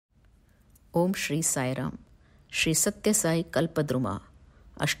Om Sri Sai Ram. Sri Sathya Sai Kalpadruma.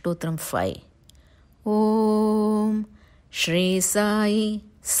 Ashtotram 5. Om Sri Sai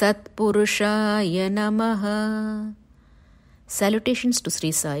Sat Purushaaya Namah. Salutations to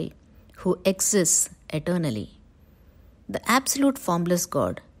Sri Sai, who exists eternally. The absolute formless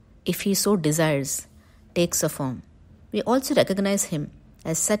God, if he so desires, takes a form. We also recognize him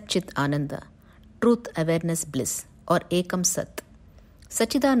as Sat Chit Ananda, truth, awareness, bliss, or Ekam Sat.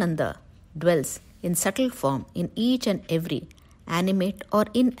 Sachidananda dwells in subtle form in each and every animate or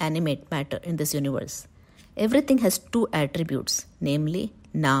inanimate matter in this universe. Everything has two attributes, namely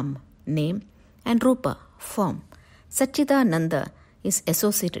Nam, name, and Rupa, form. Sachidananda is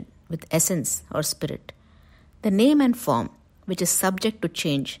associated with essence or spirit. The name and form, which is subject to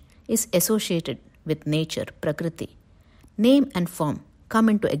change, is associated with nature, Prakriti. Name and form come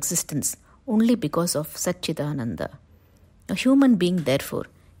into existence only because of Sachidananda. A human being, therefore,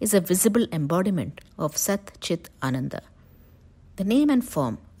 is a visible embodiment of Sat Chit Ananda. The name and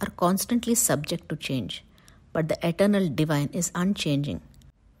form are constantly subject to change, but the eternal divine is unchanging.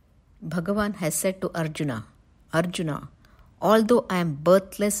 Bhagavan has said to Arjuna, Arjuna, although I am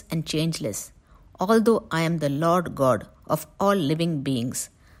birthless and changeless, although I am the Lord God of all living beings,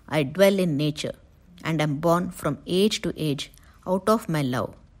 I dwell in nature and am born from age to age out of my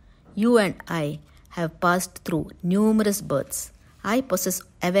love. You and I have passed through numerous births. I possess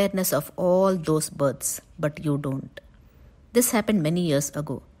awareness of all those births, but you don't. This happened many years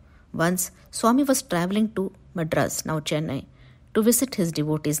ago. Once, Swami was traveling to Madras, now Chennai, to visit his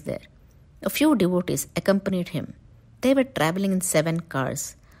devotees there. A few devotees accompanied him. They were traveling in 7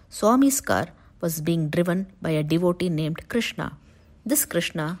 cars. Swami's car was being driven by a devotee named Krishna. This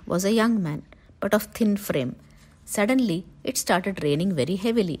Krishna was a young man, but of thin frame. Suddenly, it started raining very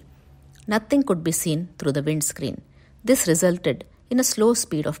heavily. Nothing could be seen through the windscreen. This resulted in a slow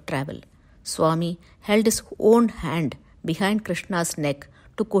speed of travel. Swami held his own hand behind Krishna's neck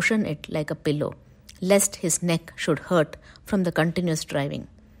to cushion it like a pillow, lest his neck should hurt from the continuous driving.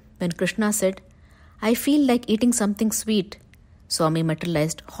 When Krishna said, I feel like eating something sweet, Swami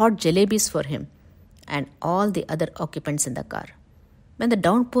materialized hot jalebis for him and all the other occupants in the car. When the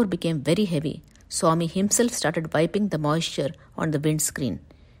downpour became very heavy, Swami himself started wiping the moisture on the windscreen.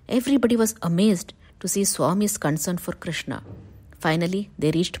 Everybody was amazed to see Swami's concern for Krishna. Finally,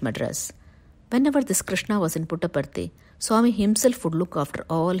 they reached Madras. Whenever this Krishna was in Puttaparthi, Swami himself would look after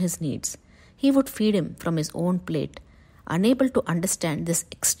all his needs. He would feed him from his own plate. Unable to understand this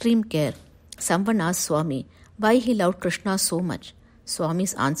extreme care, someone asked Swami why he loved Krishna so much.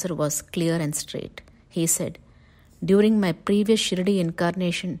 Swami's answer was clear and straight. He said, during my previous Shirdi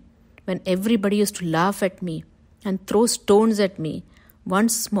incarnation, when everybody used to laugh at me and throw stones at me, one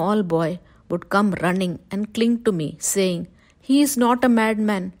small boy would come running and cling to me, saying, he is not a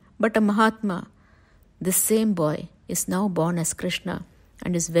madman, but a Mahatma. This same boy is now born as Krishna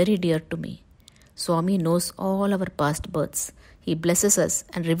and is very dear to me. Swami knows all our past births. He blesses us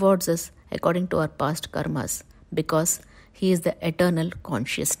and rewards us according to our past karmas, because he is the eternal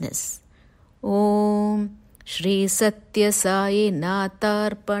consciousness. Om Sri Sathya Sai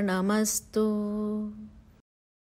Natarpanamastu.